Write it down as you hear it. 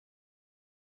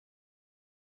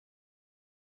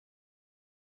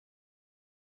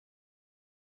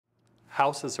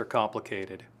Houses are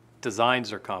complicated,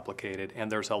 designs are complicated,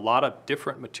 and there's a lot of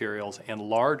different materials and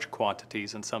large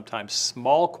quantities and sometimes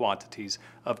small quantities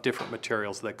of different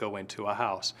materials that go into a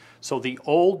house. So the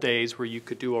old days where you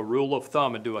could do a rule of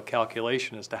thumb and do a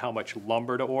calculation as to how much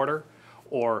lumber to order,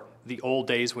 or the old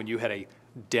days when you had a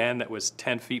den that was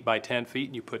 10 feet by 10 feet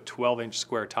and you put 12-inch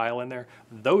square tile in there,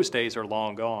 those days are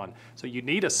long gone. So you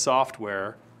need a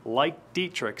software like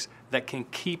Dietrich's that can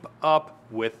keep up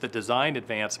with the design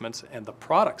advancements and the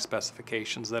product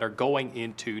specifications that are going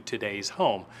into today's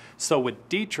home. So with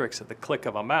Dietrich's, at the click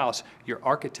of a mouse, your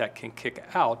architect can kick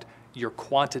out your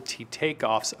quantity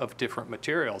takeoffs of different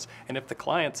materials. And if the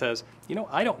client says, you know,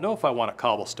 I don't know if I want a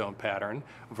cobblestone pattern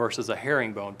versus a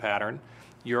herringbone pattern,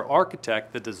 your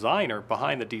architect, the designer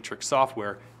behind the Dietrich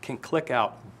software, can click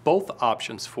out both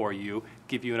options for you,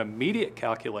 give you an immediate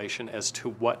calculation as to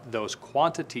what those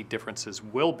quantity differences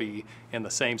will be in the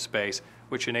same space,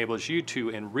 which enables you to,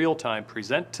 in real time,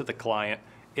 present to the client,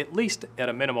 at least at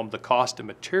a minimum, the cost and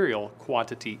material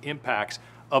quantity impacts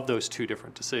of those two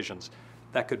different decisions.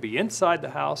 That could be inside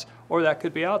the house or that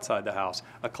could be outside the house.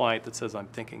 A client that says, I'm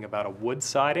thinking about a wood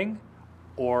siding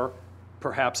or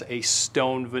perhaps a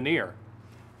stone veneer,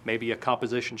 maybe a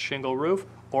composition shingle roof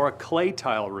or a clay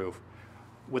tile roof.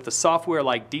 With a software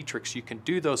like Dietrich's, you can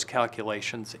do those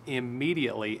calculations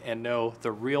immediately and know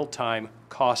the real-time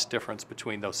cost difference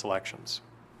between those selections.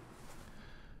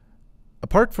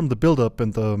 Apart from the build-up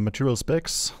and the material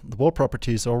specs, the wall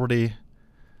property is already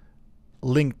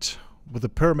linked with a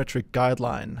parametric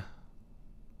guideline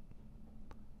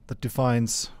that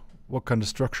defines what kind of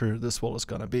structure this wall is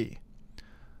going to be.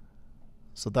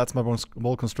 So that's my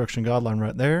wall construction guideline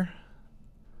right there.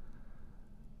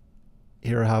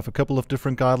 Here I have a couple of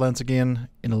different guidelines again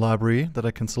in a library that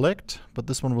I can select, but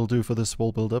this one will do for this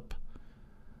wall build-up.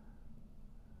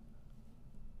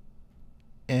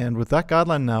 And with that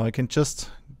guideline now, I can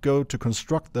just go to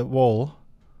construct the wall,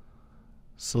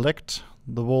 select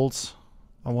the walls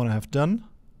I want to have done,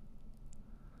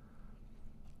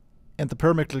 and the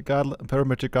parametric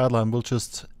guideline will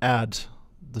just add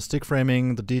the stick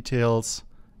framing, the details,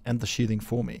 and the sheathing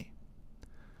for me.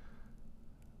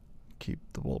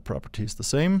 Keep the wall properties the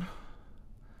same,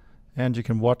 and you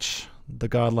can watch the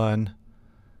guideline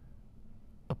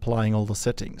applying all the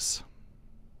settings.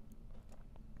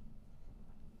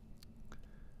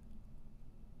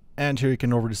 And here you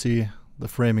can already see the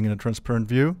framing in a transparent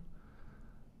view.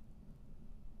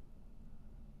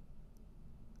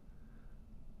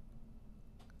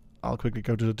 I'll quickly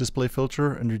go to the display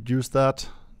filter and reduce that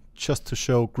just to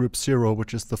show group 0,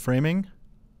 which is the framing.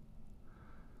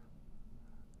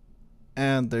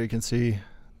 And there you can see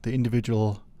the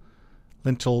individual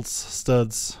lintels,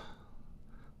 studs,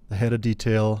 the header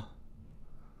detail.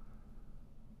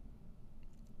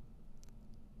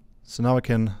 So now I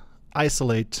can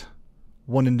isolate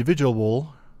one individual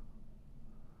wall.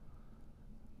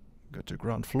 Go to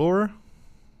ground floor,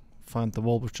 find the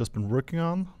wall we've just been working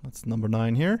on. That's number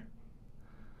 9 here.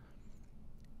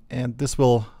 And this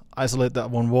will isolate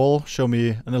that one wall, show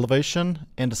me an elevation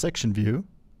and a section view.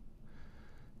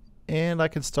 And I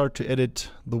can start to edit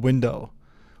the window.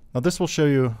 Now this will show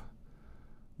you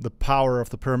the power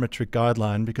of the parametric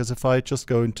guideline, because if I just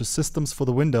go into systems for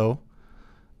the window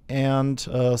and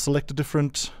select a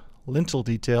different lintel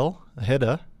detail, a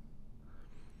header.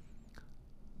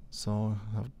 So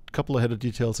I have a couple of header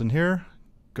details in here.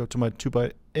 Go to my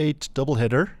 2x8 double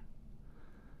header.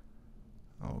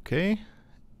 Okay.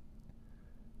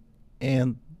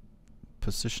 And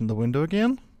position the window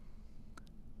again.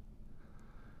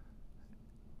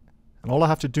 And all I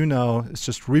have to do now is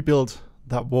just rebuild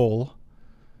that wall.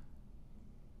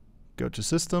 Go to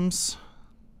systems.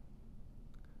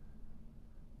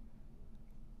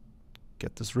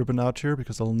 Get this ribbon out here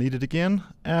because I'll need it again.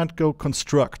 And go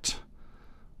construct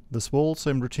this wall.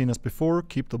 Same routine as before.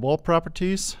 Keep the wall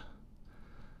properties.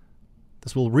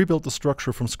 This will rebuild the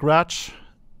structure from scratch.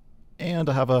 And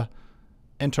I have a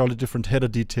entirely different header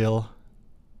detail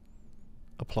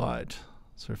applied.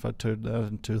 So if I turn that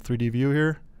into a 3D view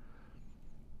here,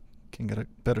 can get a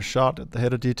better shot at the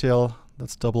header detail.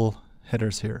 That's double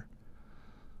headers here.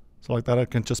 So like that I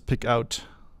can just pick out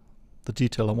the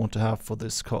detail I want to have for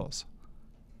this cause.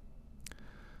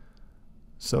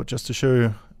 So just to show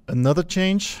you another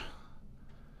change,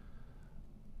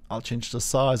 I'll change the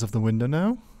size of the window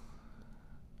now.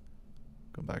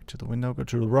 Go back to the window, go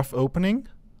to the rough opening,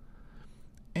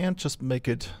 and just make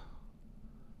it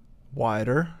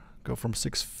wider. Go from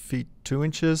 6 feet 2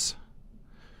 inches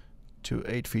to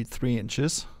 8 feet 3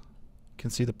 inches. You can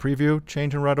see the preview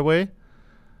changing right away.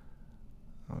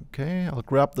 Okay, I'll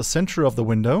grab the center of the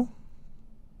window.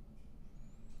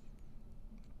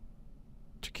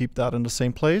 to keep that in the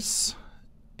same place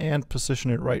and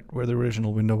position it right where the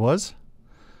original window was.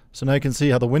 So now you can see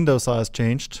how the window size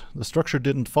changed. The structure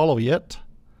didn't follow yet.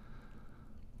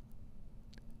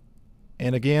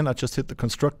 And again, I just hit the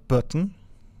construct button.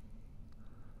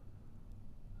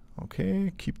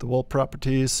 Okay, keep the wall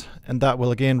properties, and that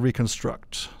will again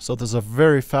reconstruct. So there's a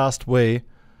very fast way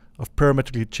of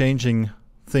parametrically changing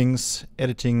things,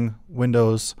 editing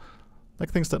windows,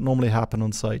 like things that normally happen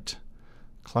on site.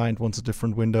 Client wants a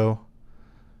different window,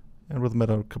 and with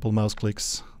a couple mouse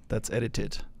clicks, that's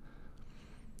edited.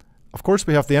 Of course,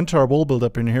 we have the entire wall build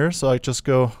up in here, so I just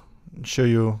go and show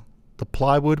you the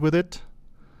plywood with it.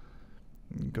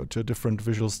 Go to a different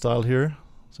visual style here,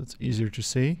 so it's easier to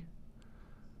see.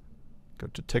 Go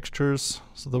to textures,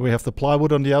 so that we have the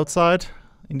plywood on the outside,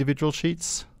 individual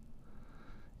sheets,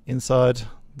 inside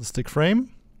the stick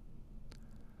frame.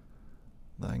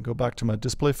 Then go back to my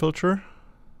display filter.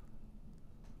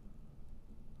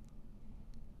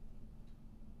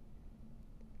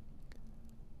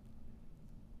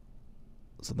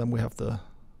 So then we have the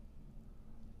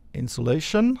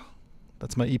insulation.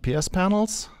 That's my EPS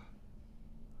panels.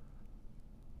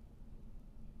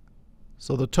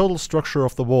 So the total structure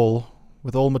of the wall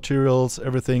with all materials,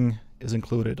 everything is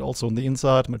included. Also on the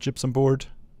inside, my gypsum board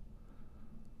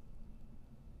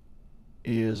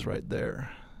is right there.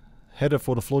 Header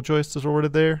for the floor joist is already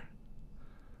there.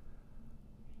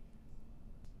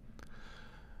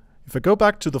 If I go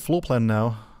back to the floor plan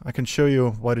now, I can show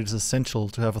you why it is essential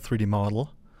to have a 3D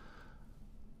model.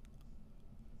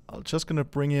 I'm just going to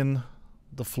bring in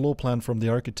the floor plan from the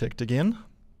architect again.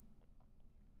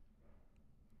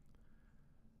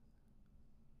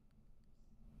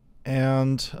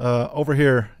 And over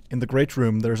here in the great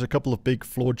room, there's a couple of big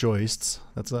floor joists.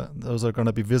 Those are going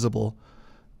to be visible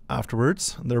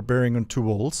afterwards. They're bearing on two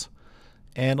walls.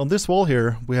 And on this wall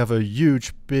here, we have a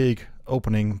huge, big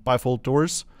opening, bifold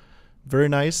doors. Very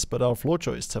nice, but our floor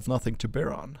joists have nothing to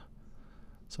bear on.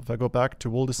 So if I go back to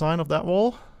wall design of that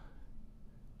wall,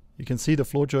 you can see the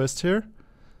floor joist here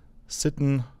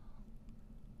sitting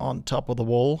on top of the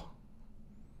wall.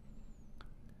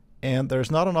 And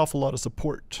there's not an awful lot of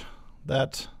support.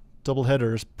 That double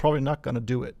header is probably not going to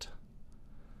do it.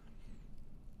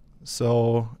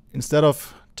 So instead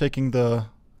of taking the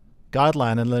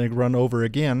guideline and letting it run over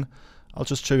again, I'll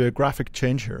just show you a graphic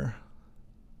change here.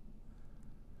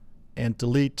 And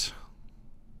delete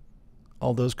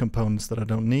all those components that I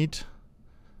don't need.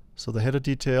 So the header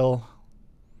detail,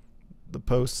 the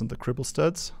posts and the cribble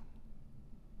studs.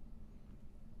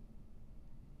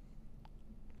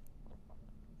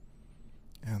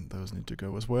 And those need to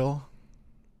go as well.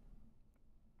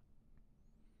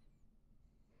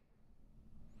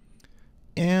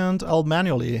 And I'll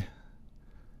manually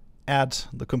add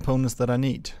the components that I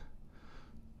need.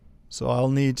 So I'll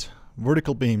need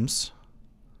vertical beams,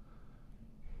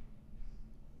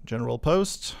 general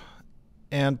post,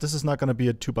 and this is not going to be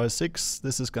a 2x6,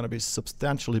 this is going to be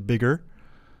substantially bigger.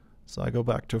 So I go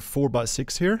back to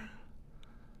 4x6 here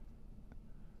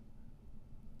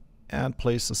and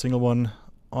place a single one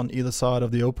on either side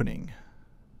of the opening.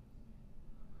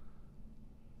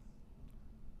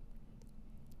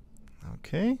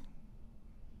 Okay.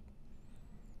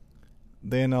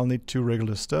 Then I'll need two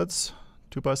regular studs,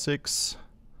 2x6,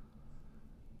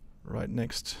 right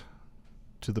next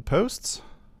to the posts.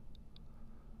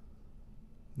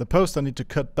 The post I need to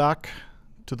cut back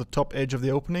to the top edge of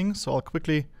the opening, so I'll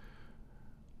quickly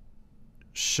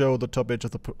show the top edge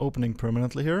of the opening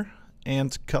permanently here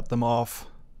and cut them off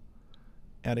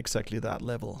at exactly that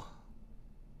level.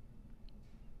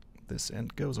 This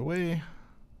end goes away.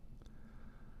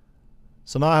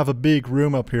 So now I have a big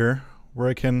room up here where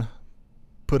I can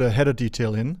put a header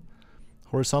detail in,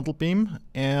 horizontal beam,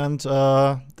 and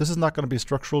this is not going to be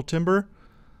structural timber.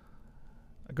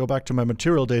 I go back to my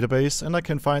material database and I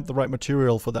can find the right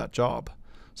material for that job.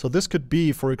 So this could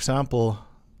be, for example,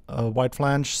 a wide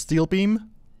flange steel beam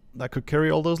that could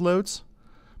carry all those loads.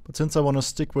 But since I want to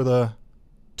stick with a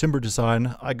timber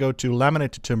design, I go to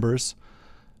laminated timbers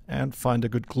and find a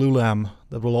good glulam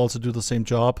that will also do the same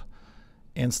job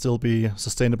and still be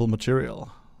sustainable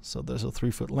material. So there's a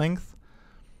 3-foot length,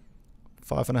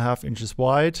 5.5 inches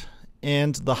wide,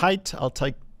 and the height I'll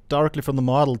take directly from the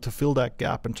model to fill that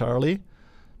gap entirely,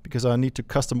 because I need to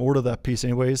custom order that piece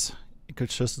anyways. It could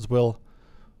just as well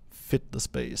fit the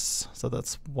space. So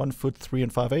that's 1 foot 3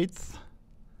 5/8.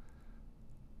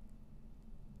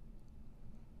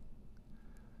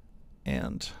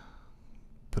 And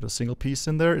put a single piece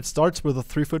in there. It starts with a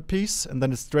 3-foot piece and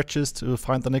then it stretches to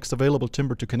find the next available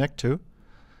timber to connect to.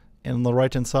 And on the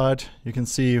right hand side you can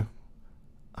see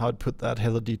how I'd put that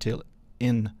header detail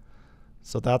in.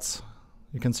 So that's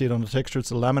You can see it on the texture,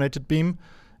 it's a laminated beam,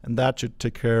 and that should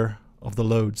take care of the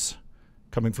loads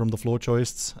coming from the floor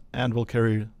joists and will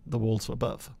carry the walls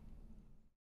above.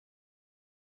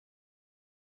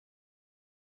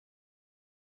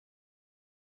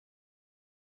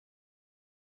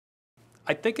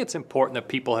 I think it's important that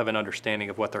people have an understanding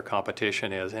of what their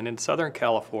competition is. And in Southern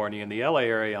California, in the LA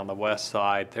area on the west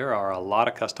side, there are a lot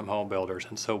of custom home builders.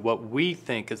 And so what we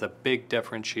think is a big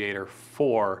differentiator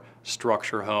for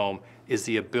Structure Home is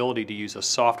the ability to use a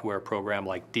software program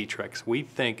like Dietrich. We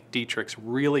think Dietrich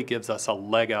really gives us a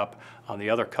leg up on the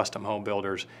other custom home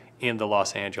builders in the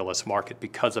Los Angeles market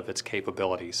because of its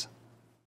capabilities.